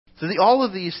So all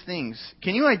of these things,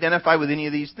 can you identify with any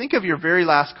of these? Think of your very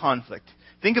last conflict.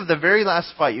 Think of the very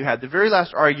last fight you had, the very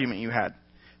last argument you had.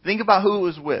 Think about who it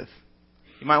was with.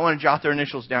 You might want to jot their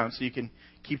initials down so you can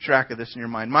keep track of this in your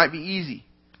mind. It might be easy.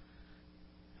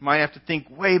 You might have to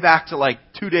think way back to like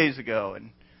 2 days ago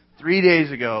and 3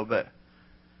 days ago. But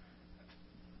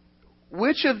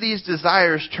which of these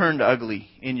desires turned ugly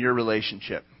in your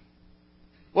relationship?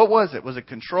 What was it? Was it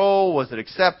control? Was it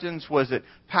acceptance? Was it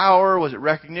power? Was it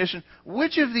recognition?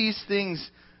 Which of these things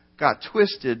got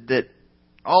twisted that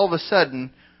all of a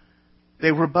sudden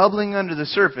they were bubbling under the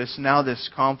surface? Now this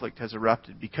conflict has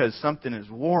erupted because something is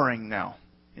warring now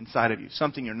inside of you.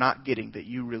 Something you're not getting that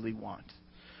you really want.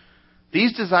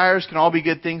 These desires can all be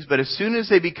good things, but as soon as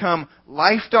they become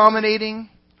life-dominating,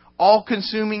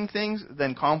 all-consuming things,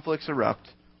 then conflicts erupt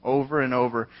over and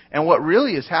over. And what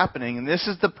really is happening, and this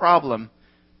is the problem,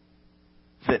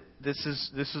 that this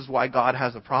is why God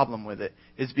has a problem with it,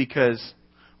 is because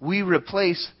we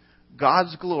replace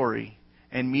God's glory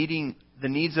and meeting the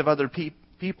needs of other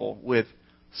people with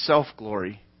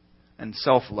self-glory and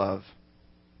self-love.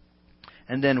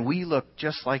 And then we look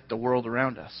just like the world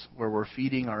around us, where we're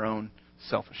feeding our own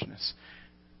selfishness.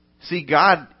 See,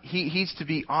 God, He's to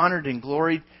be honored and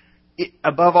gloried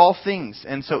above all things.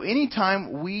 And so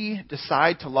anytime we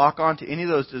decide to lock on to any of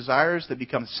those desires that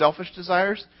become selfish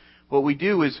desires, what we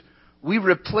do is we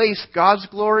replace God's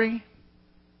glory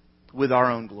with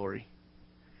our own glory.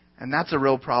 And that's a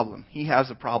real problem. He has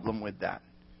a problem with that.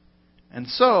 And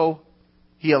so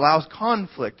He allows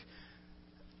conflict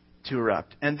to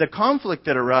erupt. And the conflict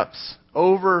that erupts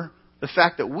over the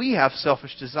fact that we have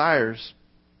selfish desires,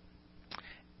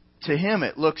 to Him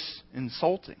it looks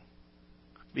insulting.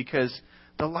 Because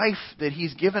the life that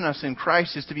He's given us in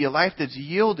Christ is to be a life that's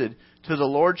yielded to the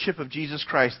Lordship of Jesus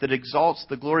Christ, that exalts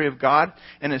the glory of God.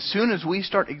 And as soon as we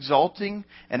start exalting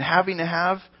and having to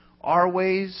have our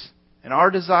ways and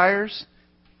our desires,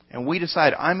 and we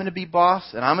decide, I'm going to be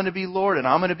boss, and I'm going to be Lord, and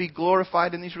I'm going to be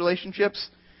glorified in these relationships,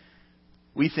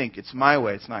 we think it's my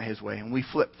way, it's not His way. And we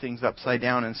flip things upside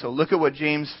down. And so look at what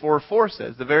James 4:4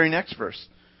 says, the very next verse.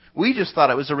 We just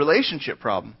thought it was a relationship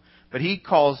problem. But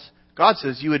God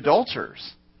says, you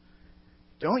adulterers.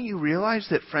 Don't you realize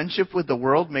that friendship with the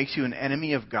world makes you an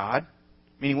enemy of God?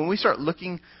 Meaning when we start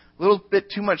looking a little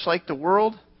bit too much like the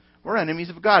world, we're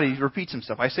enemies of God. He repeats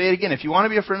himself. I say it again. If you want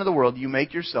to be a friend of the world, you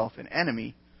make yourself an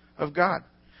enemy of God.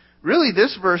 Really,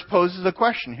 this verse poses a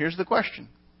question. Here's the question.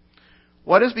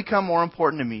 What has become more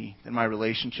important to me than my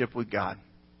relationship with God?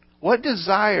 What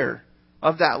desire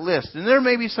of that list, and there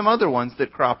may be some other ones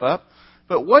that crop up,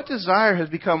 but what desire has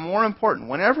become more important?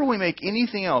 Whenever we make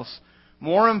anything else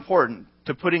more important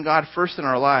to putting God first in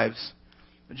our lives,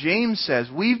 James says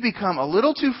we've become a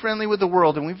little too friendly with the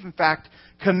world, and we've in fact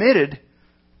committed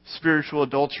spiritual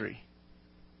adultery.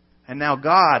 And now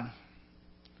God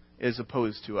is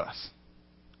opposed to us.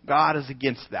 God is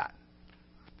against that.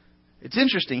 It's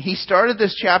interesting. He started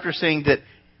this chapter saying that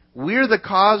we're the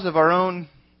cause of our own,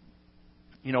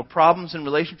 problems in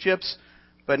relationships.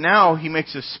 But now he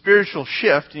makes a spiritual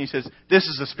shift and he says, this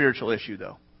is a spiritual issue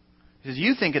though. He says,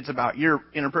 you think it's about your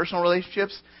interpersonal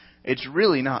relationships. It's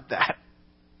really not that.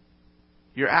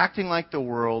 You're acting like the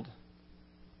world,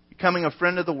 becoming a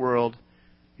friend of the world.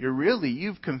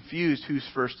 You've confused who's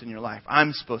first in your life.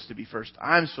 I'm supposed to be first.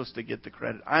 I'm supposed to get the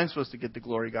credit. I'm supposed to get the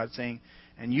glory, God's saying,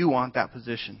 and you want that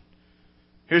position.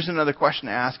 Here's another question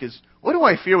to ask is, what do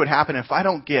I fear would happen if I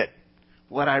don't get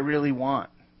what I really want?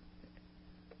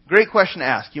 Great question to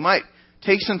ask. You might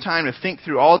take some time to think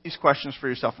through all these questions for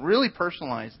yourself. Really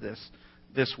personalize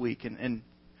this week and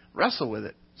wrestle with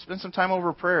it. Spend some time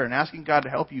over prayer and asking God to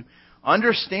help you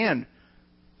understand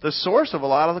the source of a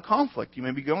lot of the conflict you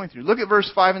may be going through. Look at verse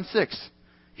 5 and 6.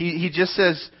 He just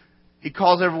says, he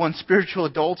calls everyone spiritual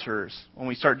adulterers when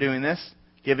we start doing this,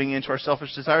 giving into our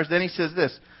selfish desires. Then he says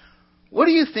this, what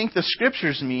do you think the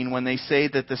Scriptures mean when they say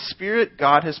that the Spirit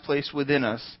God has placed within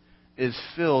us is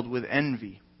filled with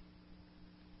envy?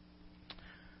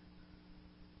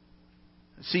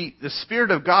 See, the Spirit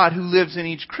of God who lives in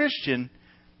each Christian,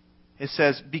 it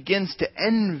says, begins to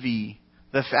envy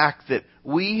the fact that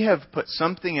we have put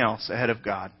something else ahead of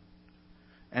God.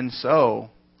 And so,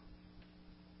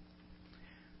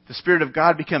 the Spirit of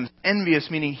God becomes envious,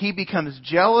 meaning He becomes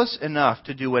jealous enough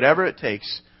to do whatever it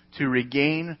takes to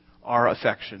regain our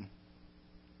affection.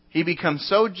 He becomes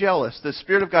so jealous, the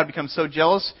Spirit of God becomes so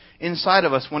jealous inside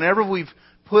of us. Whenever we've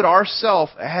put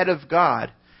ourselves ahead of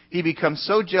God, He becomes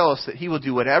so jealous that He will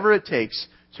do whatever it takes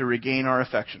to regain our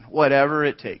affection. Whatever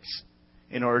it takes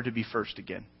in order to be first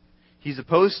again. He's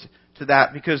opposed to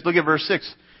that because look at verse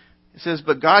 6. It says,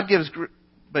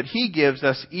 but He gives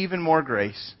us even more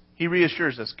grace. He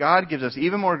reassures us. God gives us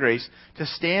even more grace to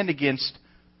stand against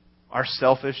our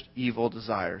selfish, evil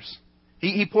desires.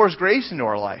 He pours grace into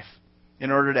our life in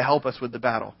order to help us with the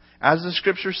battle. As the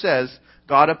Scripture says,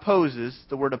 God opposes.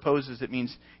 The word opposes, it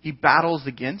means He battles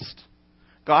against.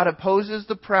 God opposes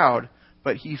the proud,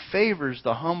 but He favors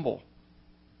the humble.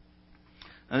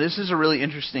 Now, this is a really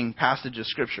interesting passage of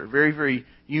Scripture. Very, very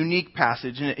unique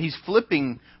passage. And He's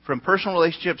flipping from personal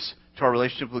relationships to our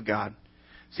relationship with God.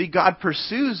 See, God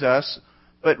pursues us,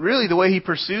 but really the way He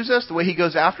pursues us, the way He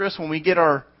goes after us when we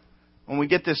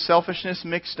get this selfishness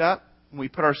mixed up, when we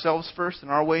put ourselves first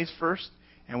and our ways first,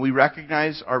 and we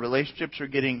recognize our relationships are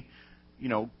getting,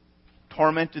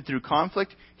 tormented through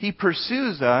conflict, He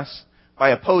pursues us by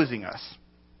opposing us.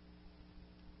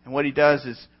 And what He does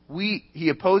is He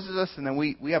opposes us, and then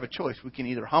we have a choice. We can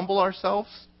either humble ourselves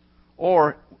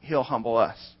or He'll humble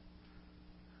us.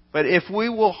 But if we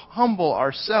will humble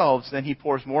ourselves, then He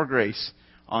pours more grace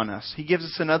on us. He gives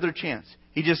us another chance.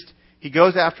 He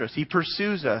goes after us. He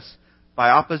pursues us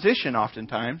by opposition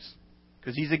oftentimes,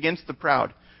 because He's against the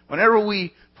proud. Whenever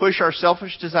we push our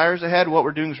selfish desires ahead, what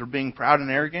we're doing is we're being proud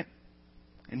and arrogant.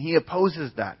 And He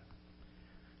opposes that.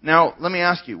 Now, let me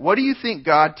ask you, what do you think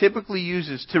God typically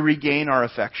uses to regain our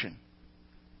affection?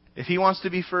 If He wants to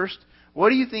be first, what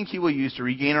do you think He will use to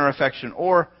regain our affection?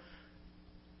 Or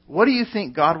what do you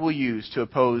think God will use to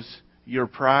oppose your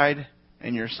pride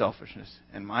and your selfishness,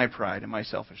 and my pride and my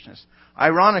selfishness?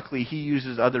 Ironically, He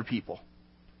uses other people.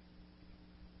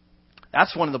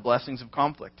 That's one of the blessings of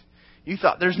conflict. You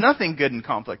thought there's nothing good in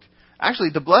conflict.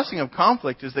 Actually, the blessing of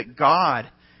conflict is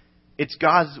that it's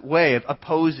God's way of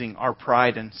opposing our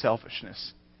pride and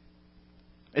selfishness.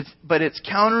 But it's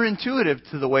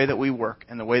counterintuitive to the way that we work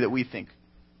and the way that we think.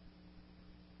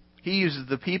 He uses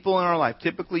the people in our life,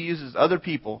 typically uses other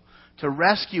people, to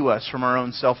rescue us from our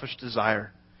own selfish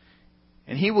desire.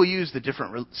 And He will use the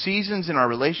different seasons in our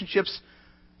relationships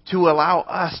to allow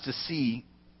us to see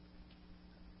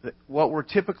what we're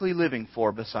typically living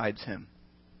for besides Him.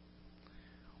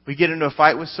 We get into a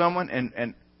fight with someone,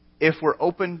 and if we're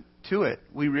open to it,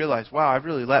 we realize, wow, I've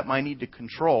really let my need to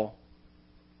control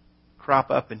crop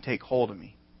up and take hold of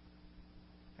me.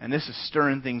 And this is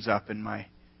stirring things up in my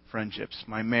friendships,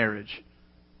 my marriage,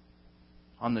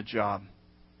 on the job.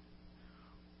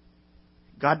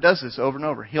 God does this over and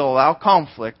over. He'll allow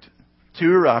conflict to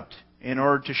erupt in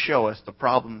order to show us the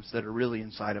problems that are really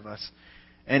inside of us.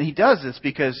 And He does this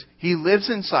because He lives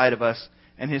inside of us,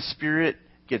 and His Spirit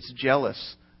gets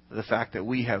jealous of the fact that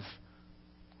we have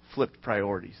flipped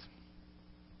priorities.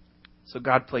 So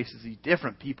God places these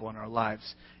different people in our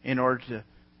lives in order to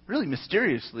really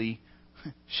mysteriously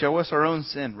show us our own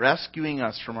sin, rescuing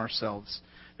us from ourselves.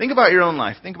 Think about your own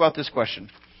life. Think about this question.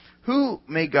 Who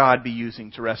may God be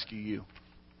using to rescue you?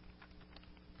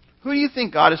 Who do you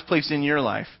think God has placed in your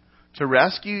life to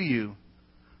rescue you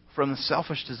from the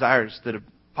selfish desires that have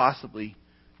possibly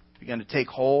begun to take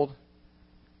hold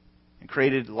and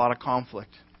created a lot of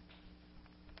conflict?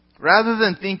 Rather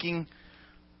than thinking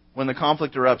when the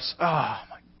conflict erupts, oh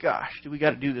my gosh, do we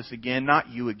got to do this again? Not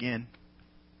you again.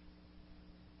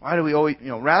 Why do we always,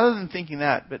 rather than thinking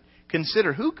that, but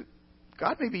consider who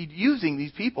God may be using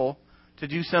these people to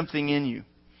do something in you.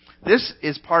 This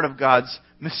is part of God's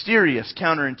mysterious,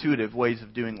 counterintuitive ways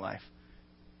of doing life.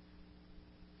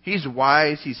 He's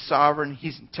wise, He's sovereign,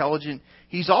 He's intelligent.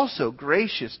 He's also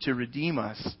gracious to redeem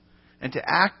us and to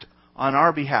act on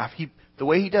our behalf. The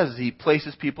way He does is He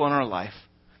places people in our life.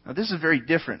 Now, this is very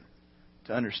different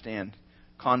to understand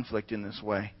conflict in this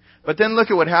way. But then look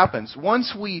at what happens.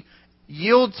 Once we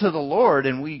yield to the Lord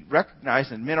and we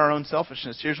recognize and admit our own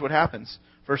selfishness, here's what happens.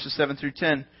 Verses 7 through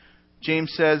 10,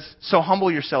 James says, so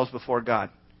humble yourselves before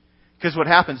God. Because what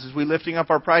happens is we lifting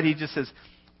up our pride, He just says,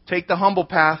 take the humble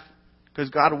path, because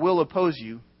God will oppose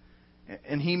you.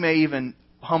 And He may even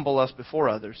humble us before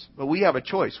others. But we have a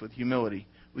choice with humility.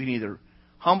 We can either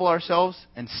humble ourselves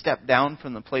and step down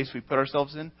from the place we put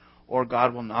ourselves in, or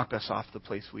God will knock us off the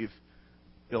place we've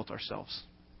built ourselves.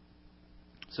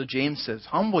 So James says,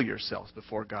 humble yourselves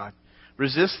before God.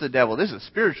 Resist the devil. This is a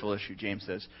spiritual issue, James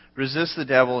says. Resist the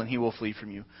devil and he will flee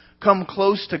from you. Come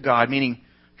close to God, meaning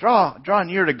draw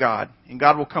near to God, and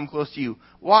God will come close to you.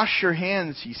 Wash your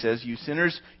hands, he says, you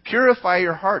sinners. Purify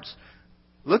your hearts.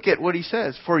 Look at what he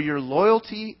says. For your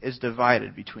loyalty is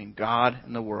divided between God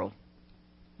and the world.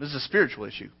 This is a spiritual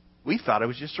issue. We thought it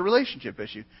was just a relationship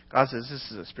issue. God says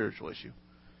this is a spiritual issue.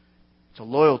 It's a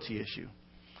loyalty issue.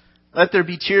 Let there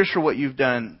be tears for what you've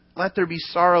done. Let there be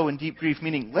sorrow and deep grief,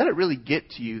 meaning let it really get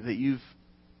to you that we've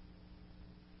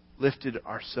lifted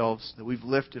ourselves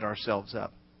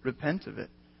up. Repent of it.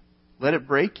 Let it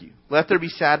break you. Let there be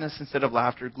sadness instead of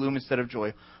laughter, gloom instead of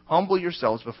joy. Humble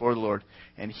yourselves before the Lord,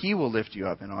 and He will lift you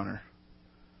up in honor.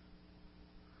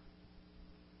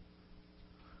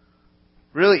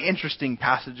 Really interesting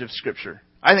passage of Scripture.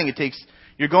 I think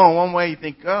you're going one way, you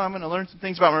think, oh, I'm going to learn some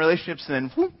things about my relationships, and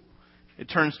then whoop, it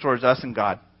turns towards us and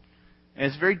God. And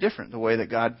it's very different, the way that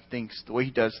God thinks, the way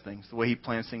He does things, the way He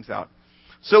plans things out.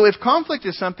 So if conflict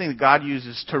is something that God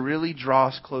uses to really draw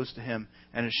us close to Him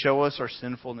and to show us our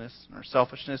sinfulness and our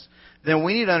selfishness, then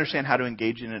we need to understand how to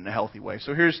engage in it in a healthy way.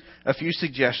 So here's a few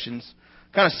suggestions,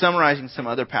 kind of summarizing some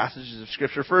other passages of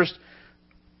Scripture. First,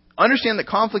 understand that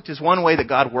conflict is one way that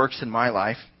God works in my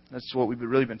life. That's what we've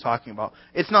really been talking about.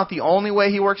 It's not the only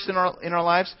way He works in our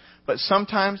lives, but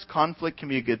sometimes conflict can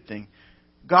be a good thing.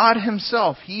 God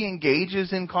Himself, He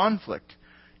engages in conflict.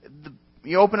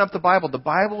 You open up the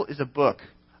Bible is a book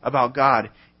about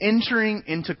God entering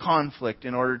into conflict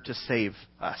in order to save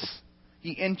us.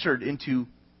 He entered into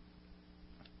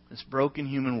this broken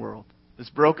human world, this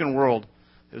broken world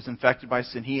that was infected by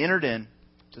sin. He entered in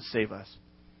to save us.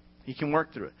 He can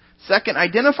work through it. Second,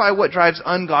 identify what drives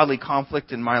ungodly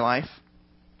conflict in my life.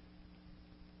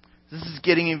 This is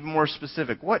getting even more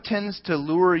specific. What tends to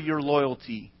lure your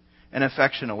loyalty and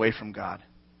affection away from God?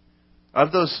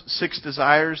 Of those 6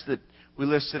 desires that we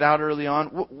listed out early on,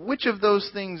 which of those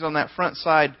things on that front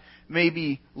side may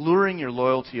be luring your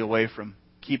loyalty away from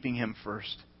keeping Him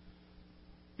first?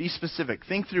 Be specific.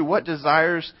 Think through what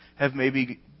desires have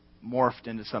maybe morphed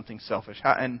into something selfish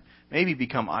and maybe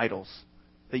become idols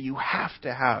that you have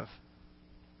to have.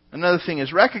 Another thing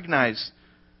is recognize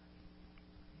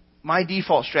my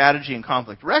default strategy in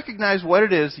conflict. Recognize what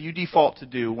it is you default to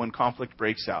do when conflict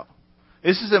breaks out.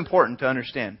 This is important to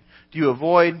understand. Do you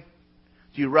avoid?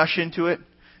 Do you rush into it?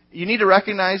 You need to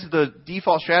recognize the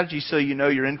default strategy so you know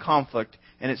you're in conflict,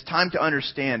 and it's time to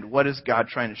understand, what is God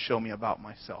trying to show me about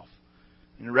myself?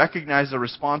 And recognize the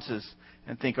responses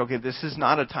and think, okay, this is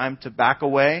not a time to back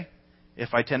away.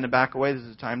 If I tend to back away, this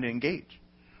is a time to engage.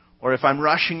 Or if I'm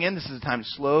rushing in, this is a time to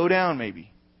slow down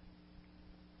maybe.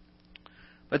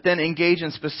 But then engage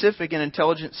in specific and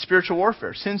intelligent spiritual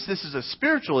warfare. Since this is a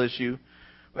spiritual issue,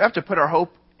 we have to put our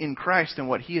hope in Christ and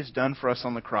what He has done for us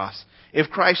on the cross.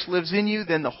 If Christ lives in you,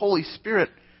 then the Holy Spirit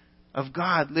of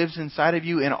God lives inside of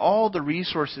you, and all the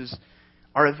resources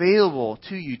are available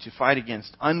to you to fight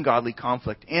against ungodly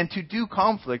conflict and to do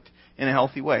conflict in a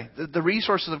healthy way. The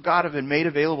resources of God have been made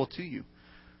available to you.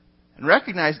 And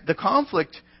recognize the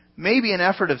conflict may be an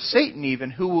effort of Satan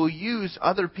even, who will use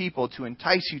other people to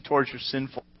entice you towards your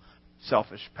sinful,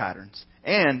 selfish patterns.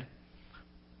 And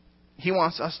he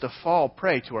wants us to fall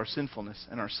prey to our sinfulness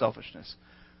and our selfishness.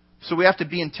 So we have to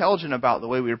be intelligent about the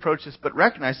way we approach this, but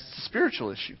recognize it's a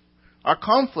spiritual issue. Our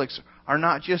conflicts are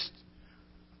not just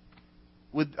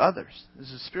with others. This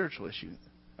is a spiritual issue.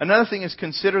 Another thing is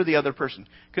consider the other person.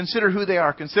 Consider who they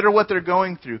are. Consider what they're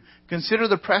going through. Consider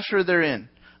the pressure they're in.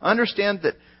 Understand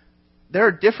that there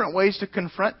are different ways to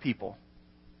confront people.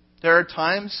 There are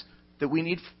times that we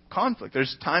need conflict.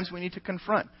 There's times we need to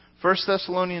confront. 1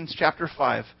 Thessalonians chapter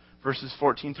 5, verses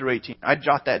 14 through 18. I'd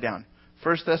jot that down.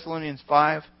 1 Thessalonians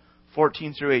 5,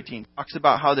 14 through 18. Talks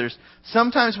about how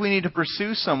sometimes we need to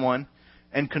pursue someone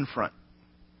and confront.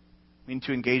 We need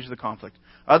to engage the conflict.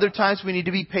 Other times we need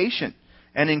to be patient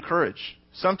and encourage.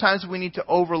 Sometimes we need to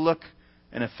overlook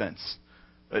an offense.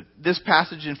 But this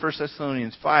passage in 1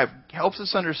 Thessalonians 5 helps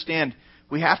us understand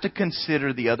we have to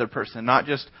consider the other person, not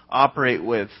just operate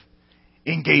with,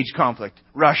 engage conflict,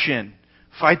 rush in,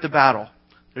 fight the battle.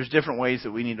 There's different ways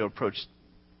that we need to approach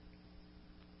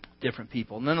different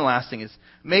people. And then the last thing is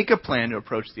make a plan to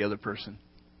approach the other person.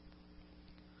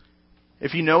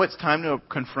 If you know it's time to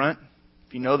confront,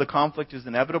 if you know the conflict is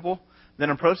inevitable, then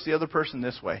approach the other person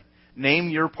this way. Name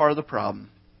your part of the problem.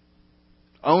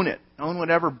 Own it. Own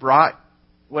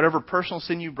whatever personal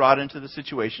sin you brought into the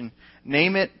situation.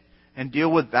 Name it and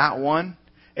deal with that one.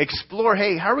 Explore,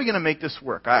 hey, how are we going to make this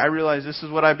work? I realize this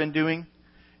is what I've been doing,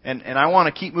 and I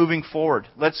want to keep moving forward.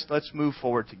 Let's move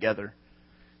forward together.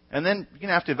 And then you're going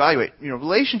to have to evaluate.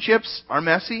 Relationships are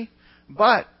messy,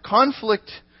 but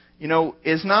conflict,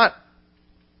 is not,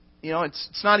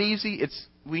 it's not easy.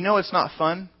 We know it's not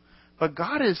fun, but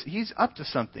God He's up to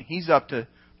something. He's up to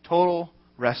total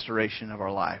restoration of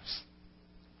our lives.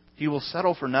 He will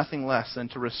settle for nothing less than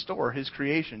to restore His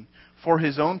creation for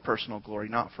His own personal glory,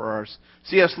 not for ours.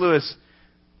 C.S. Lewis,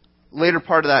 later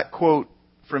part of that quote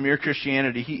from Mere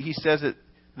Christianity, he says it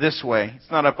this way.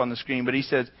 It's not up on the screen, but he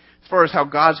says, as far as how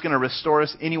God's going to restore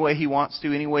us any way He wants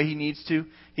to, any way He needs to,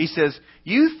 he says,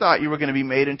 you thought you were going to be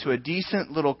made into a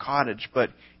decent little cottage,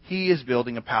 but He is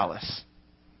building a palace.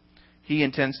 He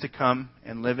intends to come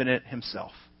and live in it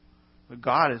Himself. But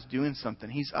God is doing something.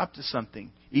 He's up to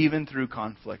something, even through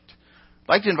conflict. I'd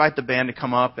like to invite the band to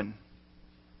come up, and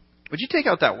would you take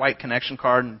out that white connection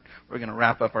card, and we're going to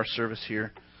wrap up our service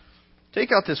here. Take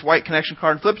out this white connection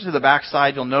card and flip it to the back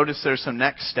side. You'll notice there's some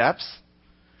next steps,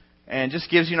 and just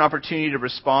gives you an opportunity to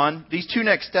respond. These two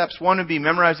next steps, one would be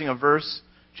memorizing a verse,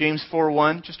 James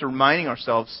 4:1, just reminding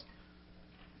ourselves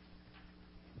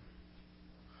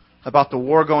about the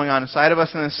war going on inside of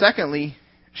us. And then secondly,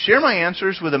 share my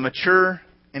answers with a mature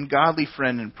and godly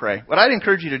friend and pray. What I'd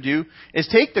encourage you to do is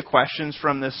take the questions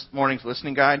from this morning's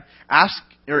listening guide, ask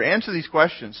or answer these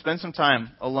questions, spend some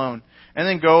time alone, and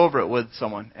then go over it with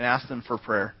someone and ask them for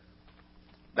prayer.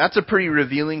 That's a pretty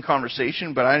revealing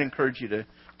conversation, but I'd encourage you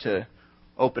to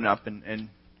open up and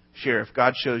share if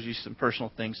God shows you some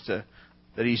personal things that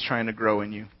He's trying to grow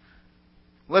in you.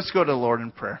 Let's go to the Lord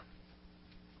in prayer.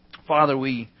 Father,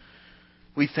 we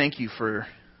thank you for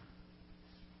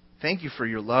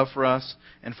your love for us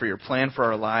and for your plan for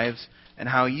our lives and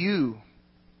how you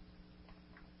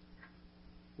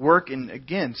work in,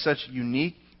 again, such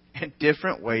unique and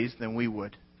different ways than we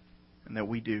would and that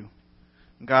we do.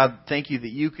 And God, thank you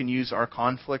that you can use our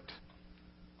conflict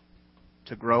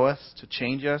to grow us, to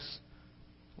change us.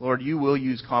 Lord, you will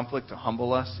use conflict to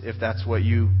humble us if that's what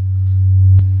you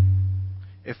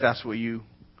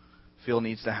feel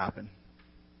needs to happen.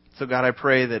 So God, I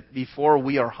pray that before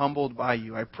we are humbled by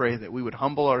you, I pray that we would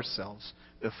humble ourselves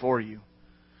before you,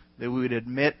 that we would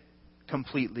admit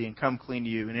completely and come clean to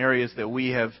you in areas that we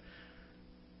have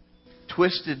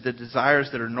twisted the desires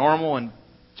that are normal and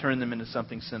turned them into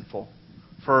something sinful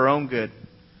for our own good.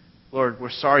 Lord, we're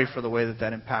sorry for the way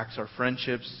that impacts our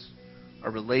friendships,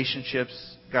 our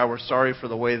relationships. God, we're sorry for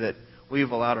the way that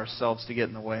we've allowed ourselves to get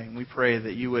in the way. And we pray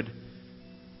that you would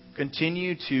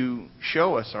continue to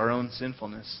show us our own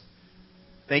sinfulness.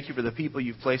 Thank you for the people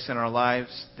you've placed in our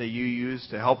lives that you use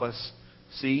to help us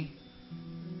see.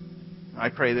 I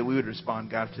pray that we would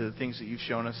respond, God, to the things that you've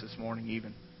shown us this morning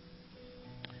even.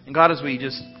 And God, as we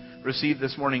just receive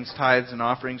this morning's tithes and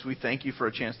offerings, we thank you for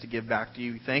a chance to give back to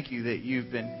you. We thank you that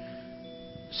you've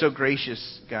been so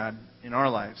gracious, God, in our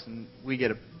lives. And we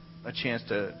get a chance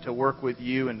to work with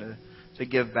you and to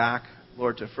give back,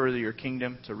 Lord, to further your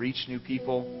kingdom, to reach new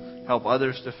people, help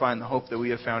others to find the hope that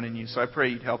we have found in you. So I pray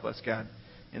you'd help us, God,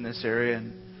 in this area.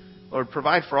 And Lord,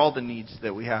 provide for all the needs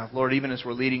that we have. Lord, even as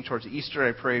we're leading towards Easter,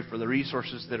 I pray for the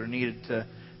resources that are needed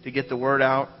to get the word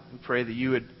out. We pray that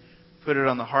you would put it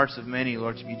on the hearts of many,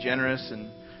 Lord, to be generous.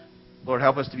 And Lord,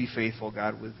 help us to be faithful,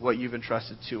 God, with what you've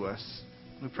entrusted to us.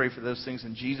 We pray for those things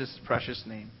in Jesus' precious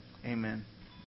name. Amen.